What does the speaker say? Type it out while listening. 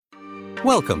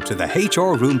Welcome to the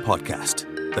HR Room Podcast,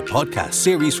 the podcast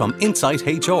series from Inside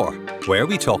HR, where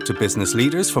we talk to business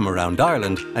leaders from around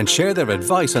Ireland and share their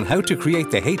advice on how to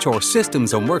create the HR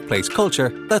systems and workplace culture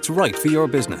that's right for your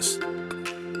business.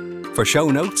 For show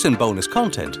notes and bonus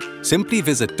content, simply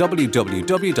visit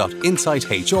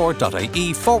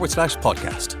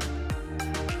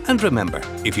www.insidehr.ie/podcast. And remember,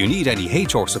 if you need any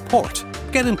HR support,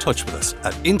 get in touch with us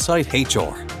at Inside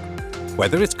HR.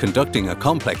 Whether it's conducting a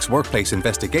complex workplace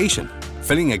investigation,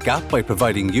 filling a gap by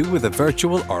providing you with a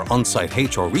virtual or on-site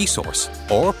HR resource,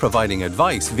 or providing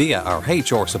advice via our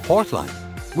HR support line,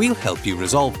 we'll help you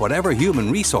resolve whatever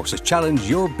human resources challenge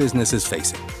your business is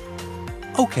facing.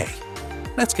 Okay,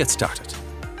 let's get started.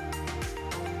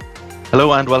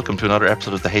 Hello and welcome to another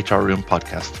episode of the HR Room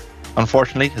Podcast.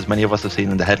 Unfortunately, as many of us have seen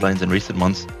in the headlines in recent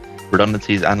months,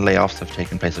 redundancies and layoffs have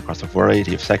taken place across a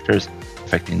variety of sectors,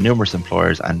 affecting numerous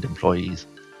employers and employees.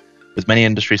 With many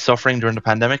industries suffering during the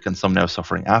pandemic and some now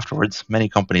suffering afterwards, many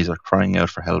companies are crying out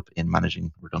for help in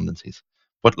managing redundancies.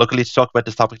 But luckily, to talk about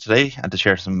this topic today and to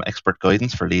share some expert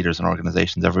guidance for leaders and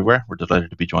organisations everywhere, we're delighted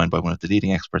to be joined by one of the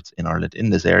leading experts in Ireland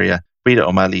in this area, Breda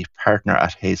O'Malley, partner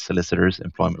at Hayes Solicitors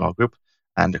Employment Law Group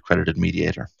and accredited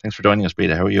mediator. Thanks for joining us,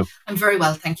 Breda. How are you? I'm very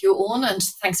well, thank you, Owen, and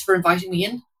thanks for inviting me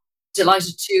in.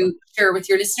 Delighted to share with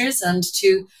your listeners and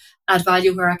to add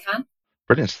value where I can.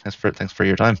 Brilliant. Thanks for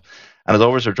your time. And as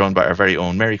always, we're joined by our very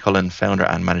own Mary Cullen, founder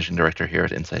and managing director here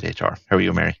at Inside HR. How are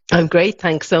you, Mary? I'm great,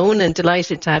 thanks, Owen, and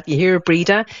delighted to have you here,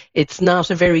 Breda. It's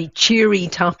not a very cheery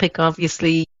topic,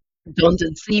 obviously,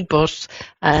 redundancy, but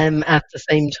at the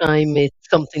same time, it's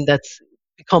something that's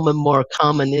becoming more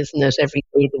common, isn't it, every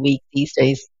day of the week these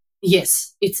days?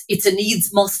 Yes, it's a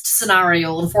needs-must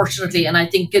scenario, unfortunately, and I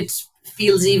think it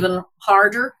feels even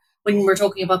harder when we're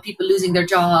talking about people losing their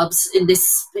jobs in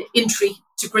this entry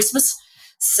to Christmas.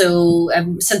 So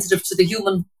I'm sensitive to the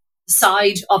human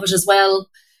side of it as well.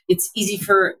 It's easy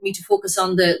for me to focus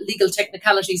on the legal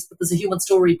technicalities, but there's a human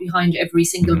story behind every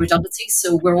single redundancy.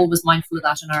 So we're always mindful of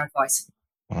that in our advice.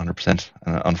 100%.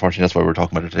 Unfortunately, that's why we're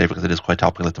talking about it today, because it is quite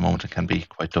topical at the moment. It can be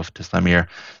quite tough this time of year.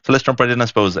 So let's jump right in, I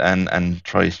suppose, and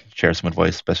try share some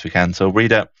advice best we can. So,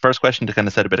 Rita, first question to kind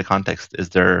of set a bit of context. Is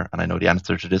there, and I know the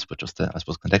answer to this, but just to, I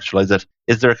suppose, contextualize it,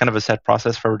 is there kind of a set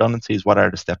process for redundancies? What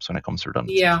are the steps when it comes to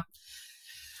redundancies? Yeah.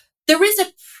 There is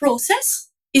a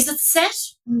process. Is it set?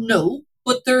 No.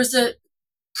 But there's a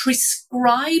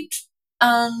prescribed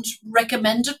and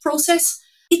recommended process.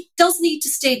 It does need to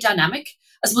stay dynamic.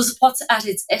 I suppose what's at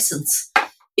its essence,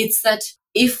 it's that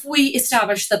if we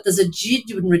establish that there's a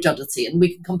genuine redundancy, and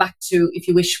we can come back to, if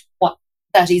you wish, what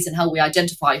that is and how we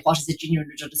identify what is a genuine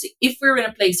redundancy. If we're in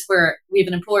a place where we have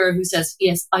an employer who says,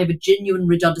 yes, I have a genuine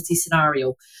redundancy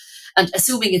scenario, and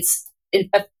assuming it's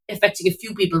affecting a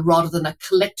few people rather than a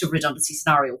collective redundancy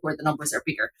scenario where the numbers are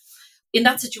bigger, in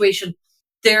that situation,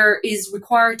 there is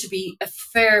required to be a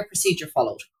fair procedure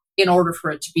followed in order for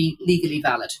it to be legally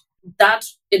valid. That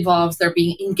involves there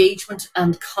being engagement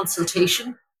and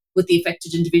consultation with the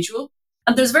affected individual.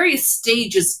 And there's various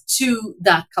stages to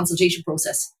that consultation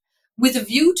process with a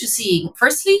view to seeing,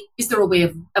 firstly, is there a way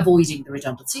of avoiding the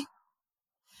redundancy?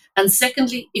 And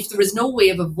secondly, if there is no way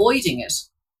of avoiding it,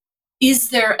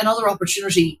 is there another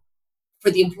opportunity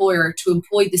for the employer to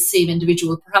employ the same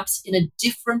individual, perhaps in a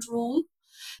different role,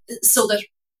 so that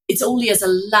it's only as a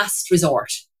last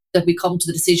resort that we come to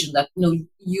the decision that, no,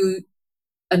 you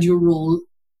and your role,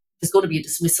 there's going to be a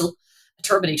dismissal, a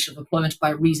termination of employment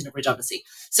by reason of redundancy.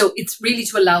 So it's really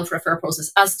to allow for a fair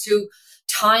process. As to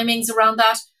timings around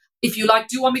that, if you like,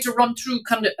 do you want me to run through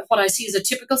kind of what I see as a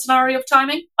typical scenario of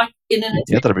timing in an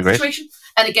that'd be great. situation?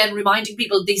 And again, reminding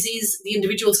people, this is the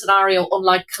individual scenario,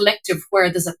 unlike collective, where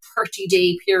there's a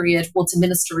 30-day period once a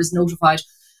minister is notified.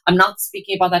 I'm not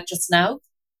speaking about that just now.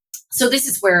 So this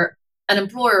is where an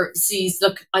employer sees,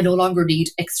 look, I no longer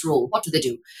need X role. What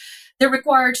do? They're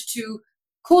required to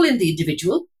call in the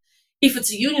individual. If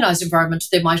it's a unionised environment,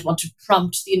 they might want to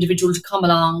prompt the individual to come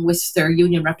along with their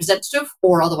union representative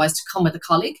or otherwise to come with a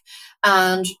colleague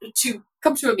and to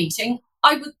come to a meeting.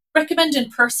 I would recommend in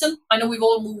person. I know we've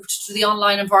all moved to the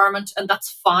online environment and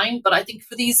that's fine, but I think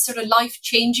for these sort of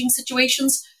life-changing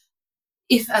situations,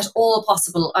 if at all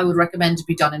possible, I would recommend it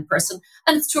be done in person.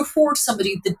 And it's to afford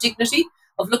somebody the dignity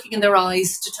of looking in their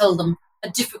eyes to tell them a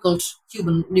difficult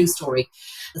human news story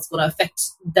that's going to affect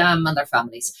them and their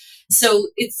families. So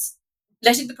it's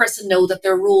letting the person know that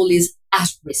their role is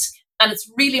at risk. And it's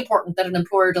really important that an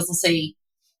employer doesn't say,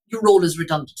 your role is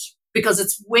redundant, because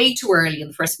it's way too early in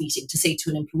the first meeting to say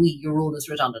to an employee, your role is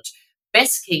redundant.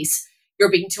 Best case, you're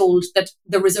being told that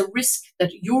there is a risk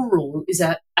that your role is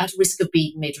at risk of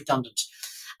being made redundant.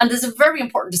 And there's a very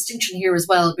important distinction here as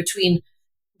well between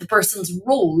the person's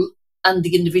role and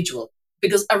the individual.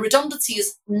 Because a redundancy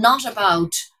is not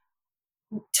about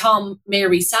Tom,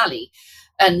 Mary, Sally,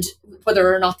 and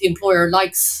whether or not the employer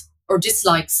likes or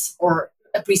dislikes or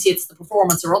appreciates the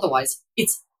performance or otherwise.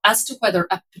 It's as to whether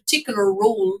a particular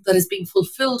role that is being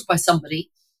fulfilled by somebody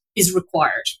is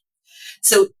required.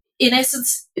 So, in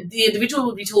essence, the individual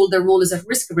will be told their role is at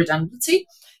risk of redundancy.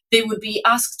 They would be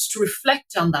asked to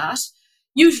reflect on that.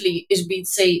 Usually, it would be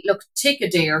say, look, take a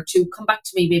day or two, come back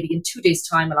to me maybe in 2 days'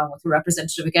 time, along with your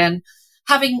representative again,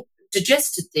 having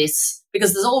digested this,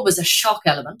 because there's always a shock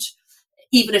element.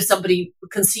 Even if somebody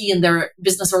can see in their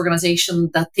business organization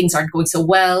that things aren't going so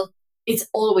well, it's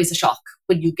always a shock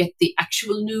when you get the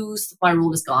actual news that my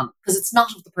role is gone, because it's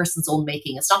not of the person's own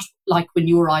making. It's not like when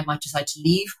you or I might decide to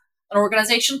leave an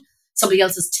organization, somebody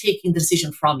else is taking the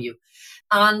decision from you.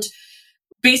 And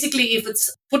basically, if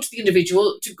it's put to the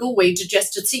individual to go away,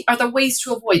 digest it, see, are there ways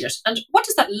to avoid it? And what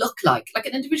does that look like? Like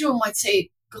an individual might say,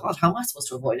 God, how am I supposed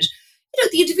to avoid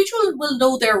it? The individual will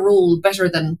know their role better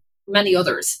than many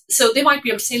others. So they might be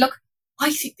able to say, look,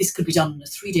 I think this could be done on a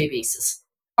 3-day basis.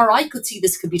 Or I could see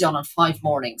this could be done on 5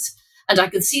 mornings. And I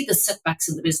can see the setbacks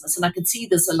in the business, and I can see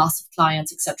there's a loss of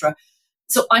clients, etc.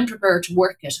 So I'm prepared to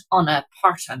work it on a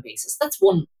part-time basis. That's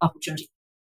one opportunity.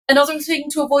 Another thing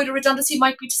to avoid a redundancy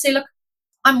might be to say, look,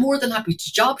 I'm more than happy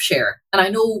to job share. And I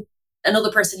know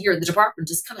another person here in the department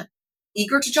is kind of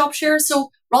eager to job share. So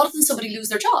rather than somebody lose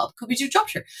their job, could we do job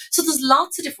share? So there's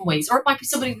lots of different ways. Or it might be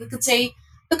somebody that could say,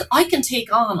 look, I can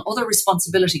take on other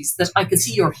responsibilities that I can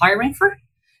see you're hiring for.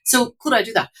 So could I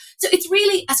do that? So it's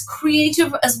really as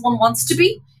creative as one wants to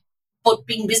be, but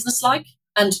being businesslike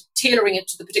and tailoring it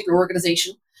to the particular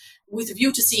organization with a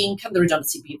view to seeing, can the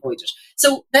redundancy be avoided?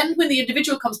 So then when the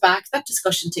individual comes back, that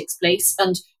discussion takes place.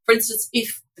 And for instance,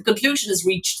 if the conclusion is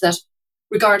reached that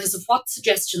regardless of what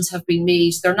suggestions have been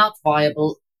made, they're not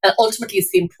viable, ultimately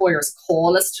it's the employer's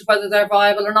call as to whether they're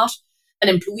viable or not. An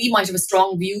employee might have a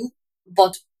strong view,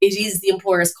 but it is the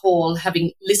employer's call,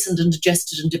 having listened and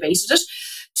digested and debated it,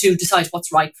 to decide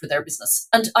what's right for their business.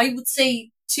 And I would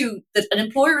say too that an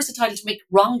employer is entitled to make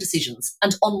wrong decisions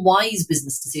and unwise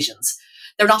business decisions.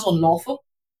 They're not unlawful,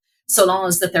 so long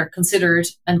as that they're considered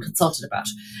and consulted about.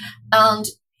 And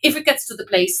if it gets to the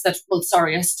place that, well,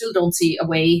 sorry, I still don't see a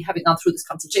way, having gone through this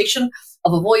consultation,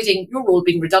 of avoiding your role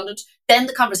being redundant, then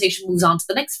the conversation moves on to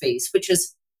the next phase, which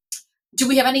is, do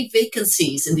we have any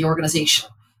vacancies in the organisation?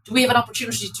 Do we have an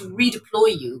opportunity to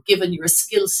redeploy you, given your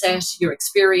skill set, your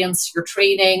experience, your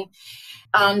training?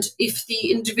 And if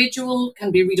the individual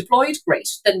can be redeployed, great,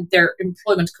 then their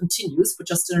employment continues, but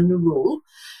just in a new role.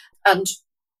 And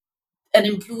an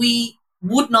employee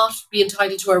would not be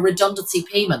entitled to a redundancy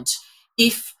payment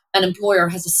if an employer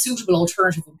has a suitable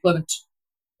alternative employment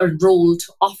or role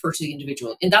to offer to the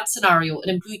individual. In that scenario, an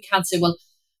employee can't say, well,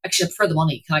 actually, I prefer the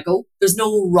money. Can I go? There's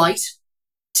no right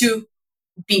to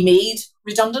be made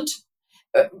redundant.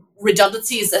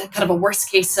 Redundancy is a kind of a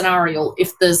worst case scenario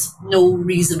if there's no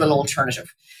reasonable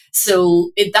alternative.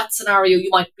 So in that scenario, you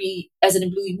might be, as an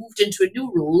employee moved into a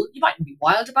new role, you mightn't be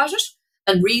wild about it.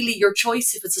 And really your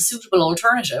choice, if it's a suitable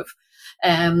alternative,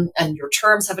 and your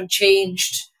terms haven't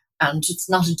changed and it's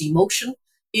not a demotion,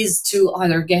 is to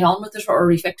either get on with it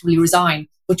or effectively resign.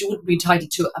 But you wouldn't be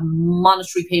entitled to a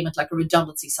monetary payment like a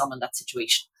redundancy sum in that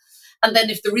situation. And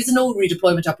then if there is no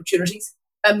redeployment opportunities,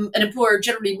 an employer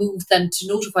generally moves then to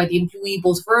notify the employee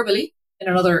both verbally in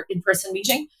another in-person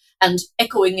meeting and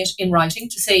echoing it in writing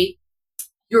to say,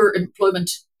 your employment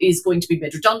is going to be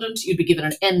made redundant, you'd be given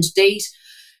an end date.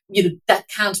 That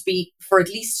can't be for at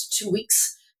least 2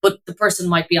 weeks, but the person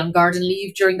might be on garden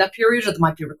leave during that period, or they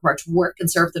might be required to work and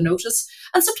serve the notice.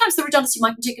 And sometimes the redundancy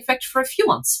mightn't take effect for a few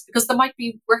months because there might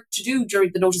be work to do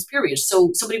during the notice period. So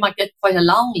somebody might get quite a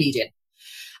long lead in.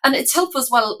 And it's helpful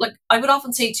as well, like I would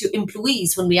often say to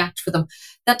employees when we act for them,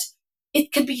 that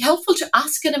it can be helpful to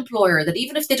ask an employer that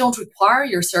even if they don't require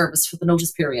your service for the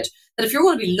notice period, that if you're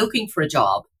going to be looking for a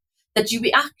job, that you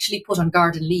be actually put on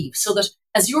garden leave, so that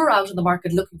as you're out in the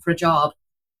market looking for a job,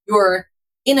 you're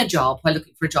in a job while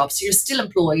looking for a job. So you're still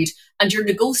employed and you're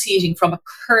negotiating from a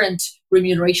current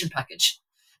remuneration package,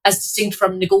 as distinct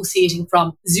from negotiating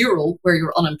from zero where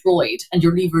you're unemployed, and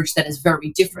your leverage then is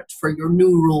very different for your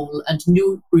new role and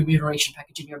new remuneration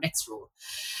package in your next role.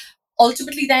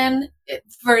 Ultimately then,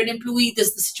 for an employee,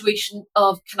 there's the situation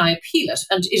of, can I appeal it?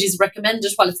 And it is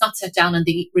recommended, while it's not set down in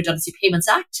the Redundancy Payments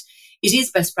Act, it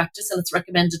is best practice and it's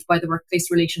recommended by the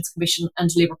Workplace Relations Commission and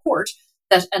Labour Court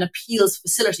that an appeals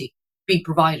facility be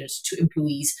provided to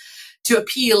employees to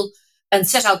appeal and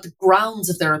set out the grounds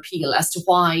of their appeal as to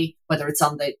why, whether it's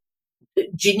on the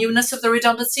genuineness of the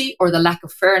redundancy or the lack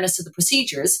of fairness of the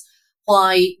procedures,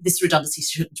 why this redundancy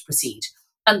shouldn't proceed.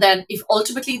 And then if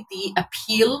ultimately the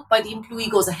appeal by the employee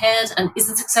goes ahead and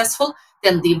isn't successful,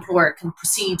 then the employer can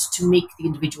proceed to make the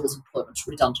individual's employment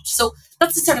redundant. So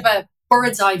that's a sort of a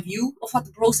bird's eye view of what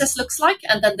the process looks like.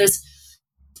 And then there's,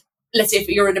 let's say if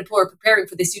you're an employer preparing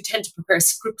for this, you tend to prepare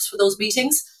scripts for those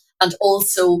meetings and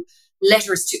also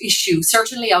letters to issue,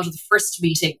 certainly out of the first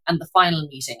meeting and the final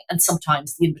meeting, and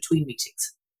sometimes the in-between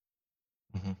meetings.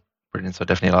 Mm-hmm. Brilliant. So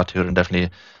definitely a lot to it, and definitely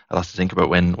a lot to think about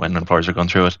when employers are going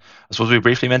through it. I suppose we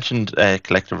briefly mentioned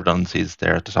collective redundancies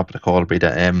there at the top of the call,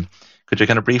 Breda. Could you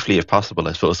kind of briefly, if possible,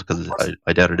 I suppose, because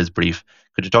I doubt it is brief,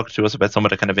 could you talk to us about some of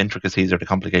the kind of intricacies or the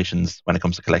complications when it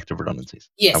comes to collective redundancies?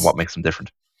 Yes. And what makes them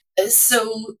different?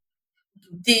 So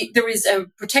there is a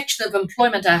Protection of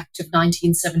Employment Act of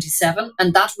 1977,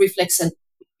 and that reflects an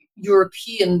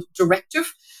European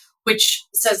directive which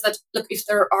says that, look, if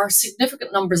there are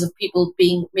significant numbers of people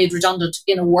being made redundant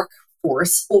in a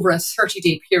workforce over a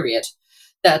 30-day period,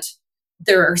 that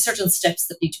there are certain steps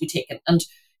that need to be taken. And,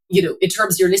 in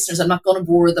terms of your listeners, I'm not going to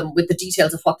bore them with the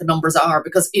details of what the numbers are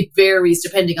because it varies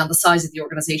depending on the size of the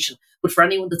organization. But for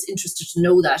anyone that's interested to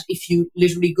know that, if you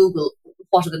literally Google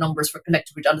what are the numbers for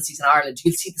collective redundancies in Ireland,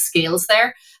 you'll see the scales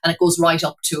there, and it goes right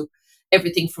up to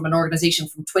everything from an organisation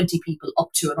from 20 people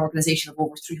up to an organisation of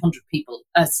over 300 people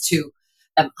as to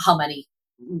how many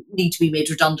need to be made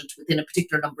redundant within a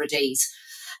particular number of days.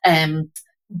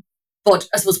 But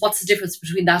I suppose what's the difference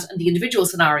between that and the individual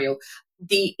scenario?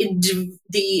 The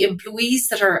employees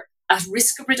that are at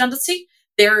risk of redundancy,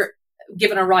 they're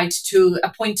given a right to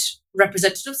appoint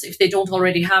representatives if they don't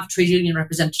already have trade union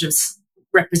representatives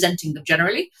representing them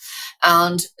generally.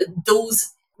 And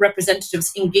those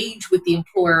representatives engage with the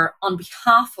employer on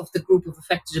behalf of the group of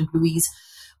affected employees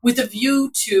with a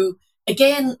view to,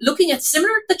 again, looking at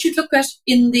similar that you'd look at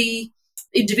in the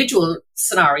individual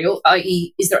scenario,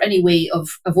 i.e., is there any way of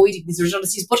avoiding these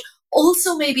redundancies? But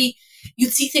also maybe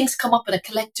you'd see things come up in a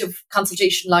collective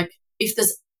consultation, like if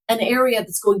there's an area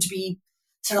that's going to be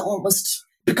sort of almost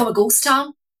become a ghost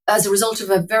town as a result of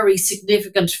a very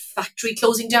significant factory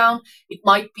closing down. It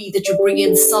might be that you bring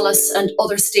in Solace and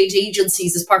other state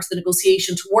agencies as part of the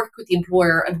negotiation to work with the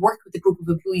employer and work with the group of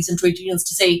employees and trade unions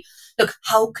to say, look,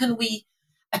 how can we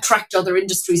attract other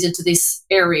industries into this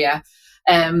area?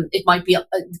 It might be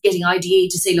getting IDA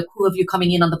to say, look, who have you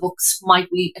coming in on the books? Might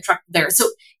we attract there?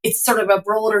 So it's sort of a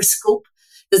broader scope.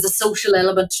 There's a social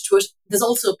element to it. There's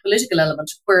also a political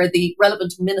element where the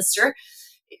relevant minister,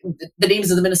 the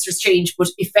names of the ministers change, but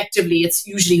effectively it's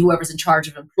usually whoever's in charge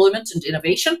of employment and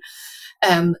innovation.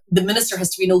 The minister has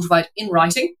to be notified in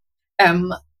writing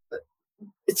 30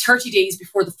 days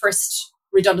before the first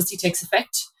redundancy takes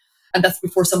effect, and that's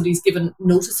before somebody's given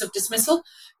notice of dismissal.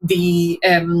 The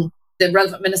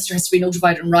relevant minister has to be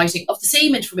notified in writing of the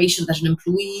same information that an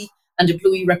employee and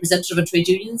employee representative and trade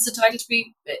union is entitled to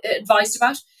be advised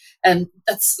about. And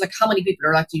that's like how many people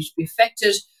are likely to be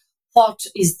affected, what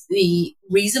is the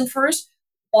reason for it,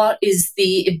 what is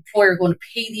the employer going to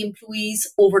pay the employees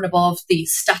over and above the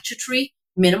statutory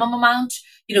minimum amount?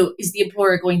 Is the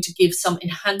employer going to give some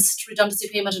enhanced redundancy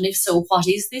payment? And if so, what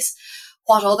is this?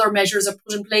 What other measures are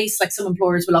put in place? Like some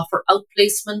employers will offer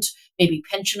outplacement, maybe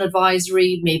pension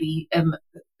advisory, maybe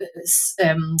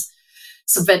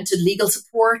subvented legal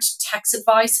support, tax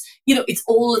advice. It's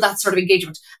all of that sort of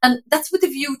engagement. And that's with a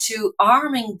view to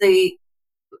arming the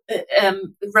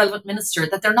relevant minister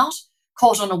that they're not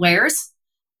caught unawares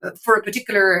for a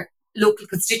particular local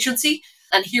constituency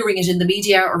and hearing it in the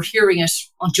media or hearing it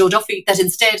on Joe Duffy, that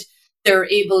instead they're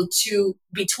able to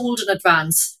be told in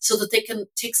advance so that they can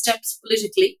take steps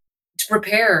politically to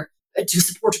prepare to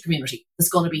support a community that's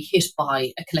going to be hit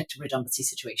by a collective redundancy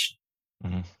situation.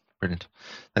 Mm-hmm. Brilliant.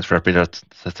 Thanks for that, Peter.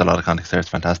 That's a lot of context there. It's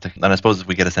fantastic. And I suppose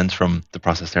we get a sense from the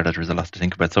process there that there is a lot to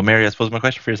think about. So, Mary, I suppose my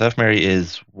question for yourself, Mary,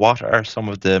 is what are some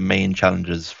of the main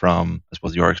challenges from, I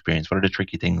suppose, your experience? What are the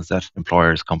tricky things that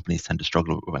employers, companies tend to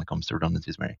struggle with when it comes to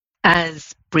redundancies, Mary?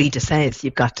 As Breda says,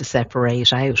 you've got to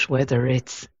separate out whether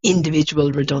it's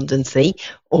individual redundancy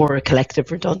or a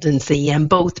collective redundancy, and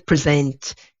both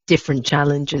present different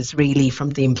challenges really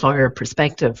from the employer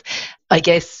perspective. I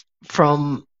guess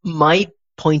from my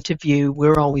point of view,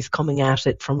 we're always coming at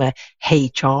it from a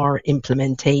HR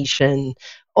implementation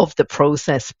of the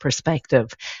process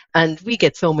perspective. And we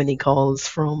get so many calls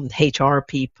from HR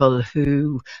people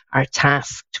who are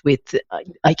tasked with,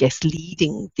 I guess,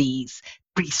 leading these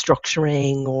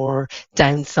restructuring or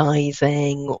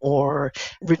downsizing or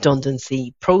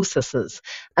redundancy processes.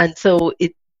 And so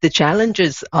the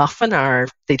challenges often are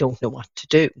they don't know what to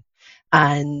do.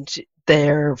 And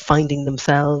they're finding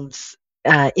themselves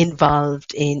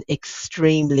involved in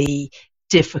extremely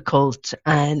difficult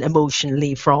and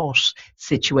emotionally fraught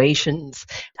situations.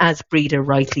 As Breda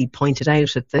rightly pointed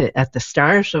out at the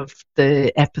start of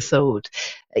the episode,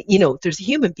 there's a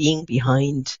human being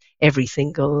behind every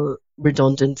single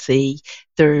redundancy.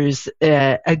 There's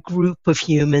a group of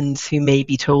humans who may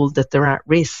be told that they're at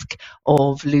risk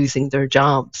of losing their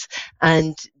jobs.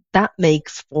 And that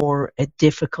makes for a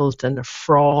difficult and a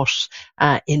fraught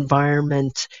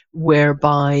environment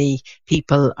whereby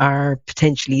people are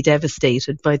potentially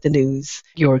devastated by the news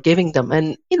you're giving them.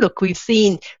 And look, we've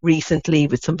seen recently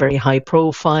with some very high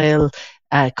profile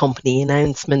company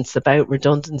announcements about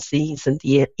redundancies and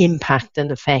the impact and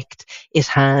effect it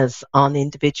has on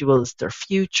individuals, their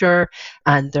future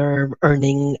and their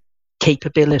earning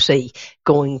capability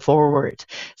going forward.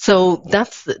 So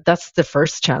that's the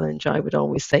first challenge. I would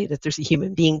always say that there's a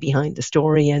human being behind the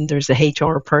story and there's a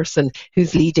HR person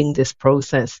who's leading this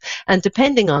process. And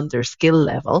depending on their skill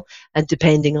level and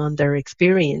depending on their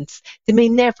experience, they may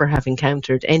never have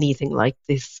encountered anything like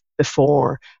this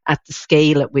before at the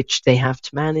scale at which they have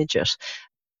to manage it.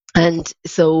 And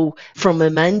so from a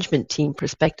management team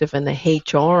perspective and a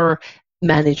HR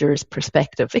manager's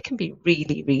perspective, it can be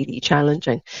really, really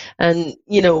challenging. And,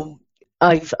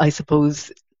 I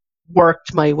suppose,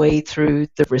 worked my way through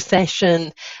the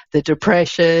recession, the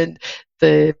depression,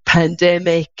 the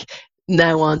pandemic,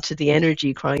 now onto the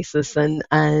energy crisis,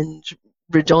 and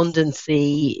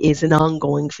redundancy is an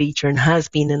ongoing feature and has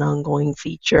been an ongoing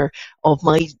feature of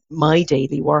my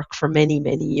daily work for many,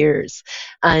 many years.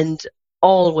 And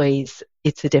always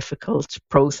it's a difficult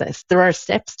process. There are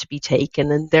steps to be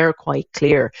taken and they're quite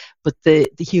clear, but the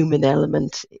human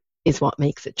element is what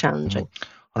makes it challenging.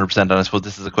 100%. And I suppose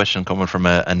this is a question coming from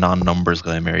a non-numbers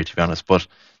guy, Mary, to be honest, but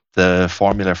the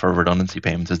formula for redundancy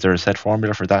payments, is there a set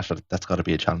formula for that? That's got to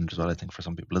be a challenge as well, I think, for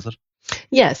some people, is it?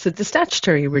 Yeah, so the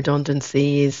statutory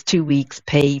redundancy is 2 weeks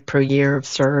pay per year of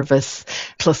service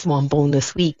plus one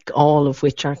bonus week, all of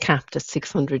which are capped at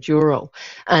 €600.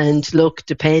 And look,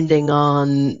 depending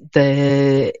on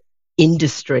the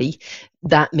industry,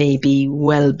 that may be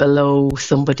well below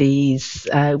somebody's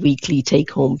weekly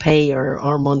take-home pay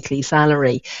or monthly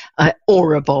salary,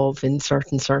 or above in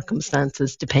certain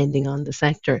circumstances, depending on the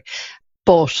sector.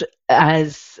 But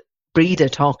as Breda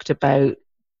talked about,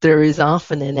 there is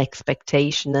often an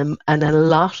expectation and a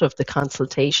lot of the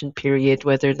consultation period,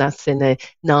 whether that's in a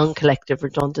non-collective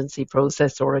redundancy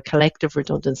process or a collective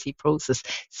redundancy process,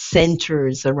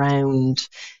 centres around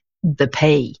the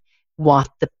pay, what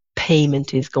the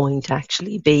payment is going to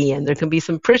actually be. And there can be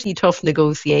some pretty tough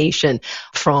negotiation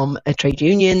from a trade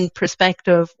union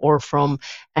perspective or from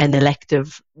an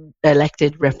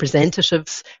elected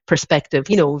representatives perspective.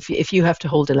 If you have to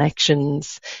hold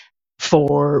elections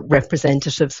for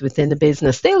representatives within a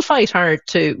business, they'll fight hard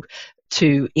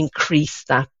to increase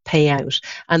that payout.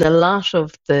 And a lot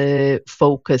of the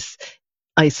focus,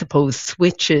 I suppose,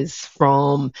 switches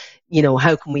from,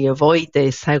 how can we avoid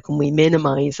this? How can we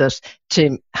minimize it?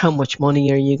 To how much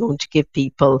money are you going to give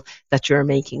people that you're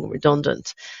making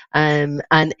redundant? And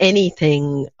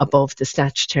anything above the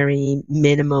statutory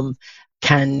minimum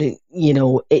can,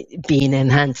 be an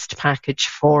enhanced package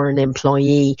for an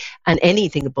employee, and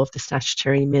anything above the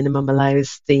statutory minimum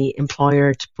allows the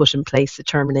employer to put in place a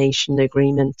termination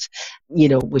agreement,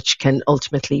 which can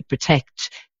ultimately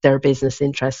protect their business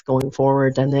interests going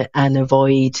forward and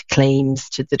avoid claims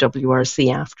to the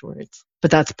WRC afterwards.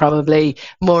 But that's probably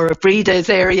more of Breda's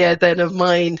area than of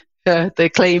mine,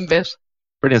 the claim bit.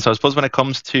 Brilliant. So I suppose when it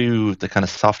comes to the kind of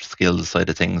soft skills side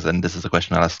of things, and this is a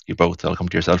question I'll ask you both, I'll come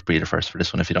to yourself, Breda, first for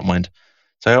this one, if you don't mind.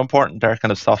 So how important are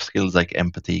kind of soft skills like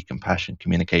empathy, compassion,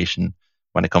 communication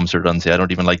when it comes to redundancy? I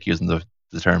don't even like using the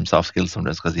term soft skills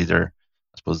sometimes because these are,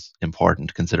 I suppose,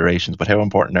 important considerations, but how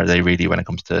important are they really when it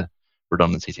comes to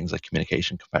redundancy, things like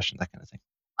communication, compassion, that kind of thing?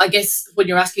 I guess when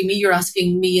you're asking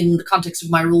me in the context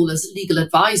of my role as legal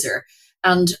advisor.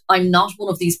 And I'm not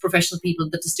one of these professional people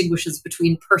that distinguishes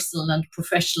between personal and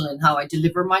professional in how I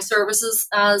deliver my services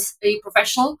as a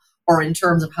professional, or in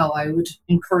terms of how I would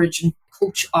encourage and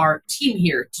coach our team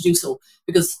here to do so.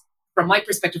 Because from my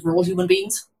perspective, we're all human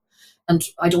beings. And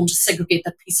I don't just segregate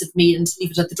that piece of me and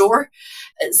leave it at the door.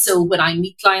 So when I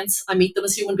meet clients, I meet them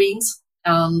as human beings.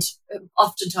 And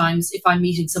oftentimes, if I'm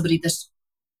meeting somebody that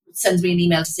sends me an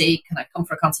email to say, can I come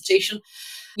for a consultation?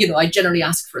 I generally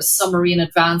ask for a summary in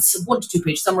advance, a 1 to 2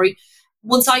 page summary.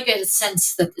 Once I get a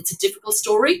sense that it's a difficult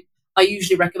story, I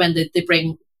usually recommend that they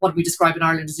bring what we describe in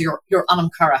Ireland as your anam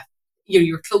cara,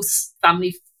 your close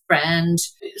family friend,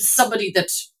 somebody that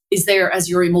is there as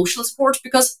your emotional support,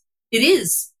 because it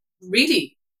is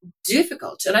really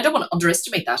difficult. And I don't want to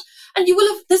underestimate that. And you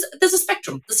will have, there's a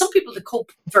spectrum. There's some people that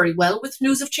cope very well with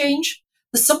news of change.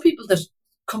 There's some people that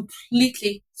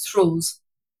completely throws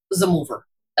them over.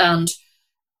 And,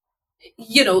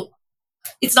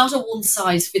 it's not a one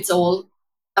size fits all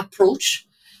approach,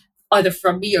 either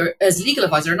from me or as legal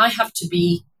advisor. And I have to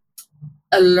be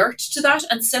alert to that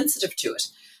and sensitive to it.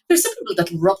 There's some people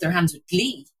that rub their hands with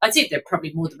glee. I'd say they're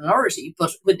probably more the minority,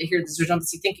 but when they hear this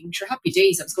redundancy, thinking, sure, happy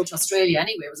days, I was going to Australia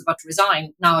anyway, I was about to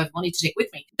resign, now I have money to take with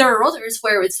me. There are others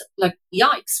where it's like,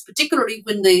 yikes, particularly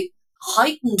when the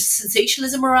heightened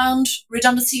sensationalism around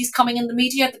redundancies coming in the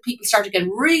media, that people start to get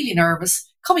really nervous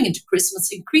coming into Christmas,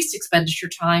 increased expenditure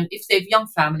time. If they have young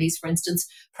families, for instance,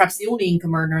 perhaps the only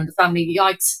income earner in the family,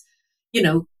 yikes,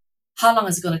 how long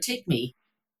is it going to take me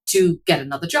to get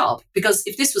another job? Because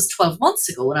if this was 12 months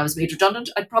ago when I was made redundant,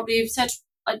 I'd probably have said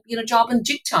I'd be in a job in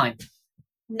jig time.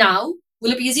 Now,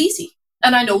 will it be as easy?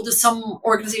 And I know there's some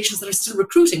organizations that are still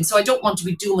recruiting, so I don't want to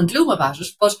be doom and gloom about it,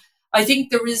 but I think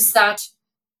there is that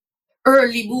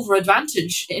early mover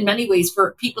advantage in many ways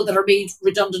for people that are made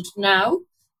redundant now.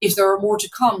 If there are more to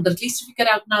come, that at least if you get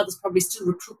out now, there's probably still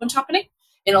recruitment happening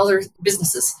in other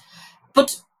businesses.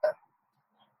 But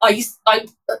I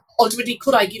ultimately,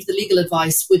 could I give the legal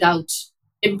advice without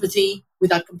empathy,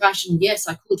 without compassion? Yes,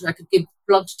 I could. I could give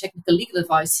blunt technical legal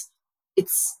advice.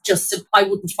 It's just I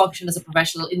wouldn't function as a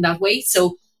professional in that way.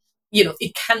 So,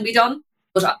 it can be done,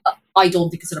 but I don't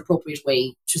think it's an appropriate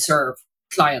way to serve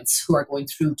clients who are going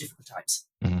through difficult times.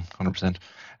 100%.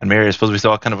 And Mary, I suppose we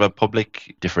saw kind of a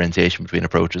public differentiation between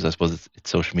approaches. I suppose it's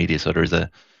social media, so there's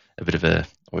a bit of a,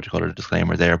 what do you call it, a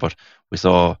disclaimer there. But we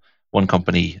saw one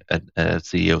company, a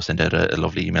CEO sent out a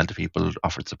lovely email to people,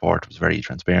 offered support, was very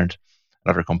transparent.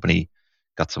 Another company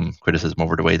got some criticism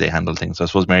over the way they handled things. So I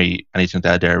suppose, Mary, anything to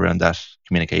add there around that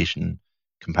communication,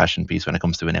 compassion piece when it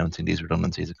comes to announcing these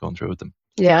redundancies and going through with them?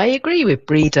 Yeah, I agree with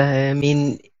Breda. I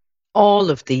mean, all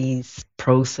of these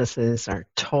processes are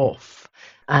tough,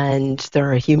 and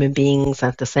there are human beings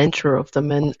at the center of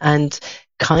them, and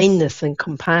kindness and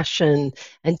compassion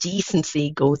and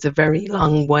decency goes a very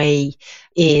long way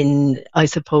in, I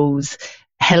suppose,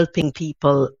 helping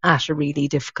people at a really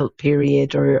difficult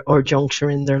period or juncture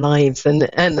in their lives.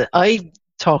 And I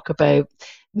talk about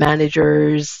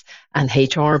managers and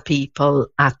HR people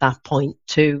at that point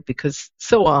too, because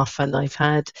so often I've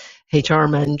had HR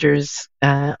managers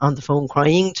on the phone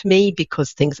crying to me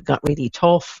because things have got really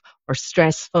tough or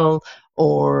stressful,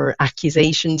 or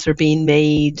accusations are being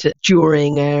made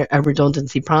during a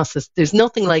redundancy process. There's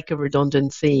nothing like a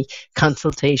redundancy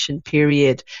consultation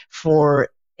period for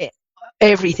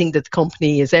everything that the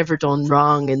company has ever done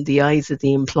wrong in the eyes of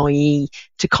the employee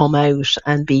to come out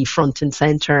and be front and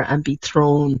center and be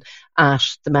thrown at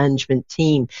the management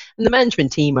team. And the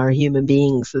management team are human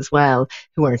beings as well,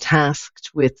 who are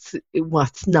tasked with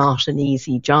what's not an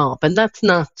easy job. And that's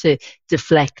not to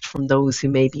deflect from those who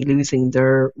may be losing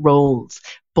their roles,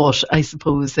 but I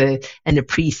suppose an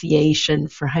appreciation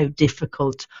for how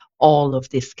difficult all of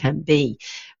this can be.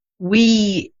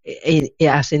 We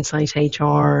at Insight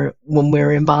HR, when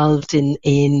we're involved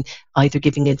in either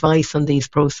giving advice on these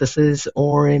processes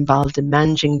or involved in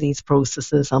managing these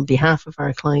processes on behalf of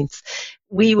our clients,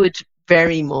 we would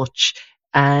very much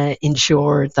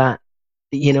ensure that,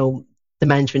 the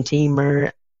management team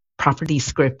are properly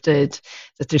scripted,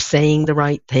 that they're saying the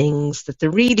right things, that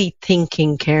they're really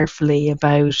thinking carefully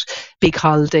about big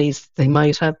holidays they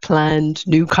might have planned,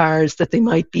 new cars that they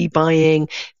might be buying,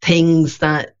 things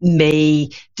that may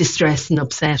distress and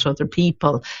upset other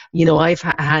people. I've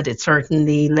had it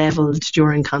certainly leveled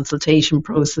during consultation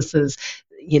processes.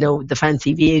 The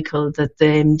fancy vehicle that the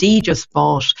MD just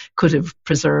bought could have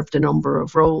preserved a number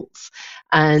of roles.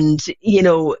 And,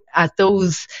 at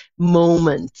those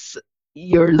moments,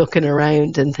 you're looking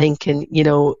around and thinking,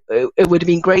 it would have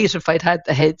been great if I'd had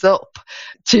the heads up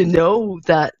to know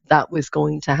that that was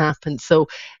going to happen. So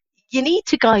you need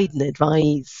to guide and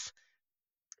advise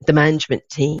the management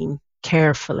team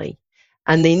carefully,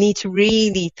 and they need to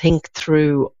really think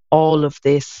through all of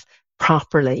this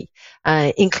properly,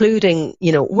 including,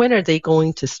 when are they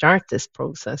going to start this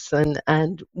process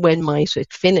and when might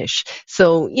it finish?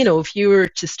 So, if you were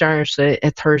to start a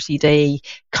 30-day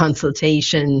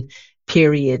consultation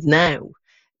period now,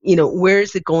 where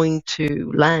is it going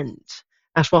to land?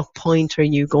 At what point are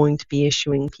you going to be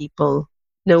issuing people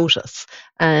notice?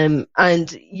 And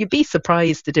you'd be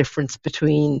surprised the difference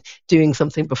between doing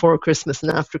something before Christmas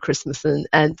and after Christmas,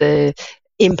 and the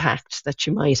impact that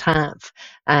you might have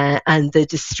and the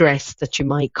distress that you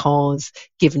might cause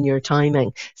given your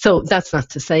timing. So that's not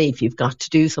to say if you've got to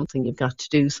do something, you've got to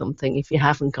do something. If you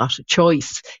haven't got a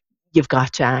choice, you've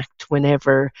got to act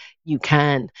whenever you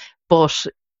can. But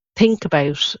think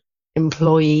about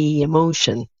employee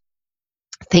emotion.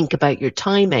 Think about your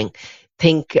timing.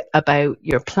 think about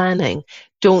your planning.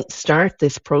 Don't start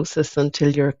this process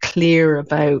until you're clear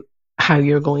about how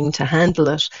you're going to handle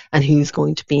it and who's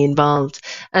going to be involved.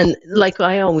 And like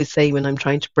I always say when I'm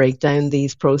trying to break down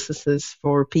these processes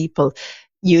for people,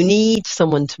 you need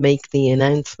someone to make the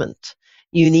announcement.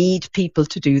 You need people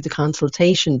to do the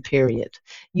consultation period.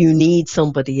 You need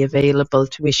somebody available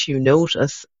to issue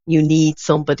notice. You need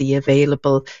somebody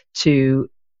available to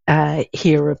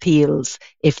hear appeals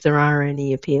if there are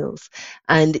any appeals.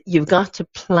 And you've got to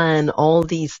plan all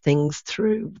these things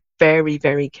through very,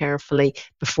 very carefully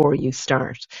before you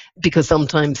start, because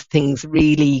sometimes things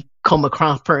really come a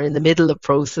cropper in the middle of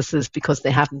processes because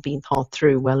they haven't been thought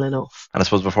through well enough. And I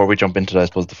suppose before we jump into that, I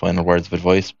suppose the final words of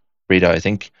advice, Breda, I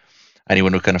think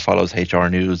anyone who kind of follows HR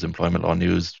news, employment law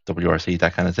news, WRC,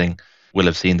 that kind of thing, will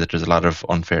have seen that there's a lot of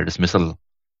unfair dismissal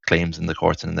claims in the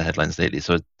courts and in the headlines lately.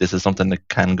 So this is something that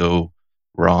can go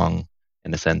wrong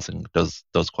in a sense, and does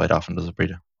quite often, does it,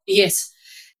 Breda? Yes.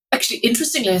 Actually,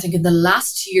 interestingly, I think in the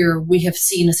last year, we have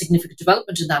seen a significant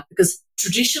development in that, because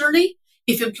traditionally,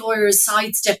 if employers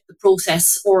sidestep the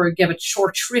process or give it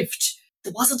short shrift,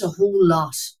 there wasn't a whole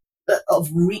lot of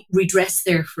redress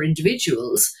there for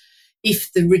individuals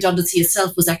if the redundancy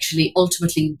itself was actually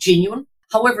ultimately genuine.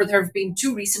 However, there have been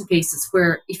 2 recent cases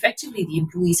where effectively the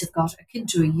employees have got akin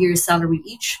to a year's salary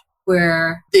each,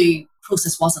 where the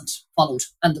process wasn't followed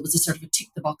and there was a sort of a tick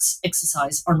the box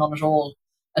exercise or none at all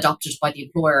adopted by the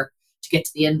employer to get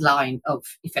to the end line of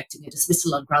effecting a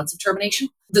dismissal on grounds of termination.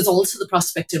 There's also the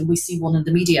prospect, and we see one in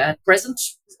the media at present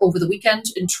over the weekend,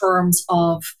 in terms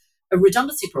of a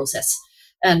redundancy process.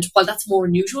 And while that's more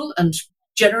unusual, and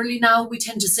generally now we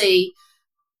tend to say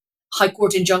High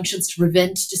Court injunctions to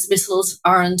prevent dismissals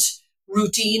aren't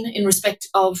routine in respect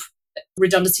of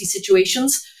redundancy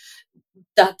situations,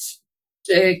 that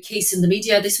case in the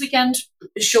media this weekend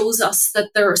shows us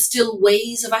that there are still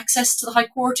ways of access to the High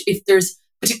Court if there's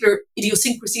particular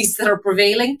idiosyncrasies that are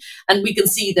prevailing. And we can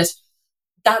see that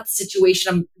that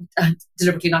situation, I'm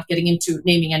deliberately not getting into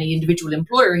naming any individual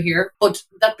employer here, but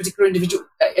that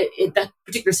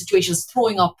particular situation is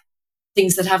throwing up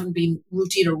things that haven't been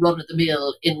routine or run of the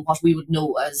mill in what we would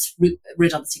know as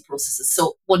redundancy processes.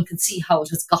 So one can see how it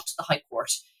has got to the High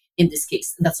Court in this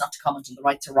case. And that's not to comment on the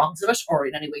rights or wrongs of it or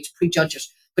in any way to prejudge it,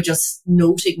 but just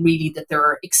noting really that there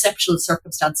are exceptional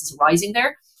circumstances arising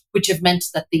there, which have meant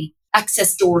that the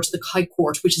access door to the High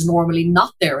Court, which is normally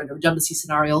not there in a redundancy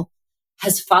scenario,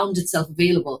 has found itself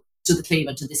available to the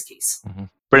claimant in this case. Mm-hmm.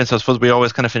 Brilliant. So I suppose we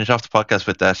always kind of finish off the podcast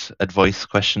with that advice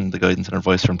question, the guidance and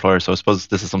advice for employers. So I suppose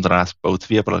this is something I ask both of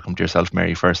you, but I'll come to yourself,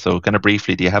 Mary, first. So kind of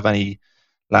briefly, do you have any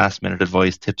last minute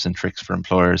advice, tips and tricks for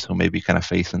employers who may be kind of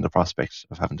facing the prospect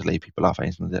of having to lay people off,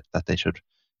 anything that they should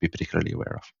be particularly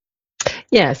aware of?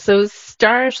 Yeah, so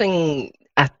starting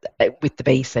with the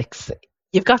basics,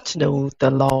 you've got to know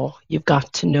the law. You've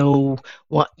got to know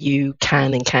what you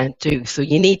can and can't do. So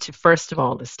you need to, first of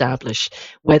all, establish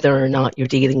whether or not you're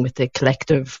dealing with a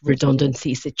collective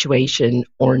redundancy situation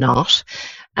or not.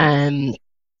 The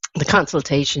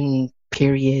consultation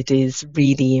period is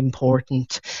really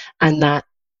important, and that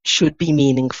should be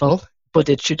meaningful, but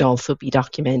it should also be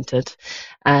documented.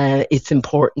 It's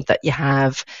important that you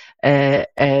have a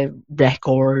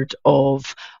record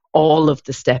of all of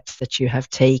the steps that you have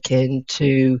taken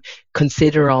to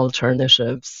consider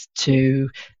alternatives, to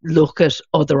look at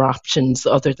other options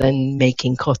other than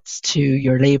making cuts to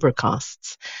your labour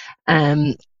costs.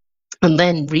 And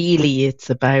then really it's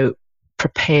about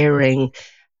preparing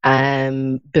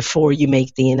before you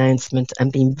make the announcement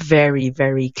and being very,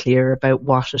 very clear about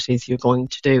what it is you're going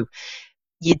to do.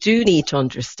 You do need to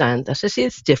understand that it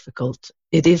is difficult,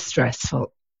 it is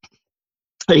stressful.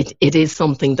 It is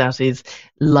something that is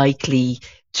likely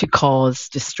to cause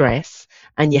distress,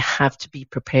 and you have to be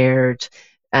prepared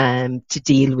to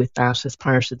deal with that as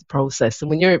part of the process. And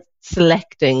when you're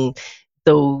selecting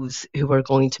those who are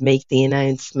going to make the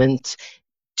announcement,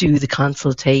 do the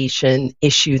consultation,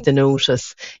 issue the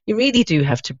notice, you really do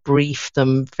have to brief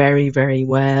them very, very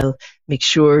well. Make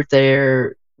sure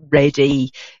they're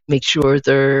ready, make sure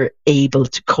they're able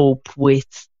to cope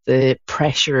with the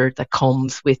pressure that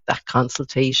comes with that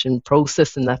consultation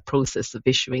process and that process of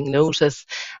issuing notice,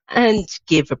 and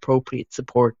give appropriate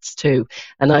supports too.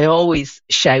 And I always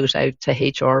shout out to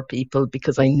HR people,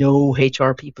 because I know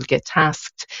HR people get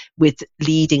tasked with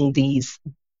leading these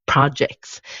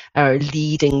projects or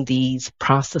leading these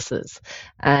processes,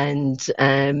 and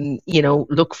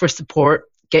look for support,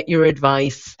 get your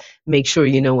advice, make sure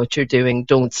you know what you're doing,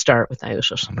 don't start without it.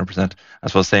 100%. I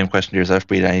suppose same question to yourself,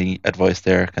 Breda, any advice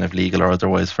there, kind of legal or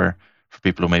otherwise, for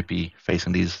people who might be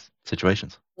facing these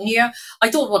situations. Yeah,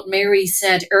 I thought what Mary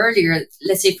said earlier,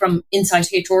 let's say from Insight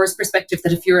HR's perspective,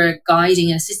 that if you're guiding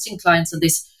and assisting clients on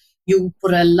this, you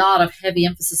put a lot of heavy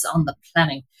emphasis on the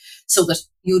planning so that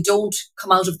you don't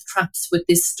come out of the traps with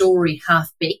this story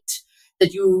half-baked,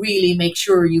 that you really make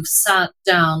sure you've sat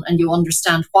down and you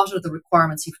understand what are the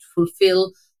requirements you have to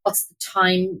fulfill, what's the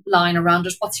timeline around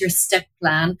it, what's your step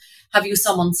plan, have you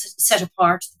someone set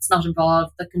apart that's not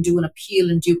involved that can do an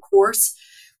appeal in due course,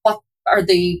 what are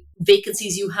the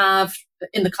vacancies you have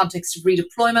in the context of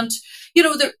redeployment.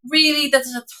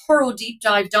 That's a thorough deep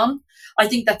dive done. I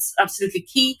think that's absolutely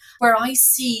key. Where I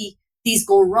see these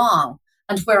go wrong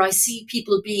and where I see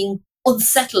people being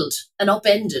unsettled and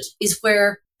upended is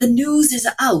where the news is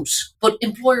out, but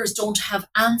employers don't have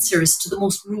answers to the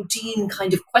most routine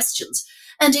kind of questions.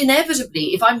 And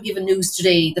inevitably, if I'm given news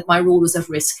today that my role is at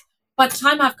risk, by the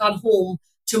time I've gone home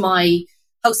to my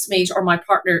housemate or my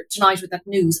partner tonight with that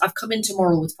news, I've come in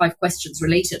tomorrow with 5 questions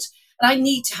related. And I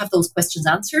need to have those questions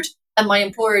answered. And my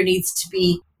employer needs to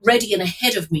be ready and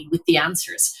ahead of me with the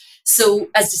answers. So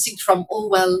as distinct from,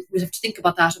 we'll have to think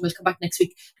about that and we'll come back next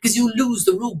week, because you lose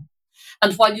the room.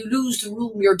 And while you lose the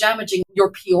room, you're damaging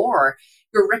your PR,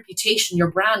 your reputation, your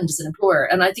brand as an employer.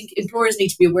 And I think employers need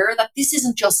to be aware that this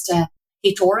isn't just a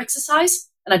HR exercise.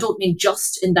 And I don't mean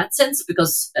just in that sense,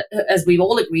 because as we've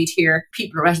all agreed here,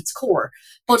 people are at its core.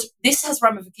 But this has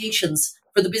ramifications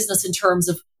for the business in terms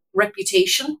of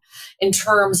reputation, in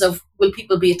terms of will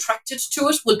people be attracted to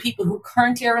it? Will people who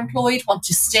currently are employed want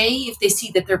to stay if they see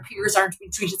that their peers aren't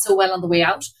being treated so well on the way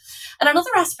out? And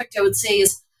another aspect I would say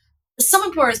is some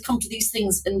employers come to these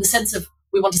things in the sense of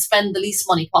we want to spend the least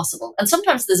money possible. And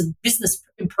sometimes there's a business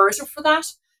imperative for that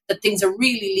things are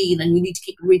really lean and you need to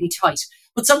keep it really tight.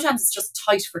 But sometimes it's just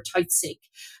tight for tight's sake.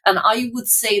 And I would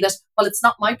say that, while it's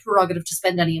not my prerogative to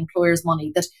spend any employer's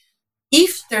money, that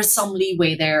if there's some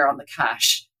leeway there on the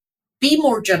cash, be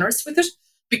more generous with it,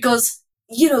 because,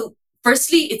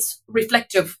 firstly, it's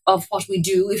reflective of what we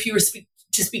do. If you were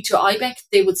to speak to IBEC,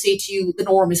 they would say to you the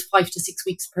norm is 5 to 6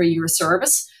 weeks per year of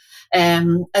service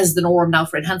as the norm now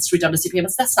for enhanced redundancy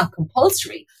payments. That's not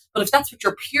compulsory. But if that's what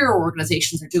your peer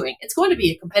organisations are doing, it's going to be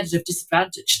a competitive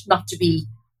disadvantage not to be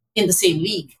in the same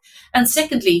league. And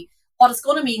secondly, what it's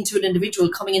going to mean to an individual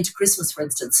coming into Christmas, for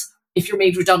instance, if you're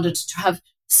made redundant, to have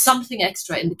something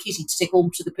extra in the kitty to take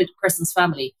home to the person's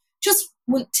family, just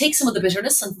will take some of the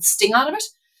bitterness and the sting out of it.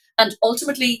 And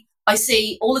ultimately, I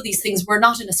say all of these things, we're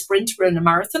not in a sprint, we're in a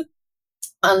marathon.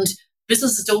 And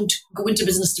businesses don't go into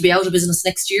business to be out of business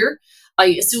next year. I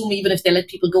assume even if they let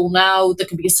people go now, there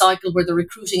can be a cycle where they're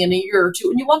recruiting in a year or two,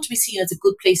 and you want to be seen as a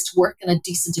good place to work and a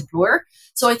decent employer.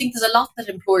 So I think there's a lot that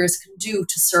employers can do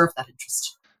to serve that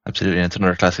interest. Absolutely. And it's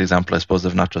another classic example, I suppose,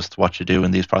 of not just what you do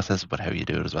in these processes, but how you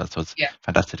do it as well. So it's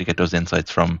fantastic to get those insights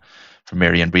from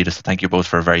Mary and Breda. So thank you both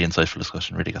for a very insightful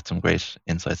discussion. Really got some great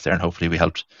insights there, and hopefully we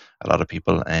helped a lot of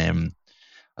people, I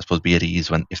suppose, be at ease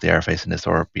if they are facing this,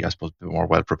 or be more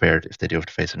well prepared if they do have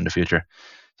to face it in the future.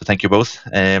 So thank you both.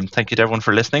 Thank you to everyone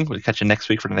for listening. We'll catch you next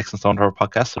week for the next installment of our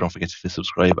podcast. So don't forget to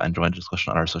subscribe and join the discussion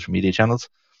on our social media channels.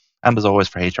 And as always,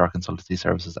 for HR consultancy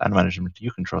services and management you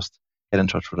can trust, get in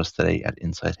touch with us today at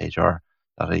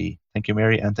insighthr.ie. Thank you,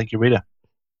 Mary, and thank you, Rita.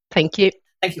 Thank you.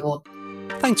 Thank you all.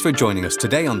 Thanks for joining us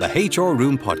today on the HR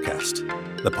Room podcast,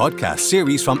 the podcast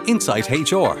series from Insight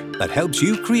HR that helps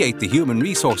you create the human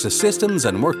resources systems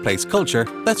and workplace culture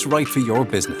that's right for your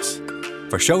business.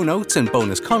 For show notes and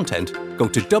bonus content, go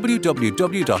to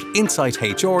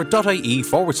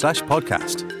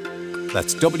www.insighthr.ie/podcast.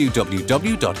 That's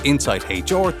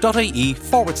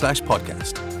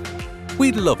www.insighthr.ie/podcast.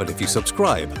 We'd love it if you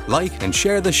subscribe, like, and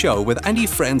share the show with any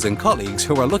friends and colleagues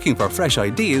who are looking for fresh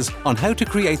ideas on how to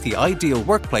create the ideal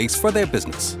workplace for their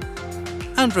business.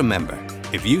 And remember,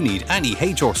 if you need any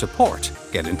HR support,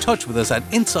 get in touch with us at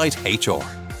Insight HR.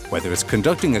 Whether it's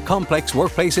conducting a complex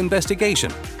workplace investigation,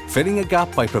 filling a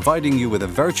gap by providing you with a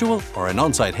virtual or an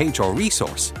on-site HR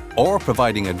resource, or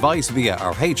providing advice via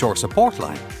our HR support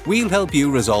line, we'll help you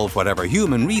resolve whatever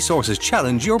human resources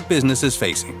challenge your business is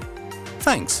facing.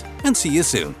 Thanks, and see you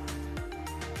soon.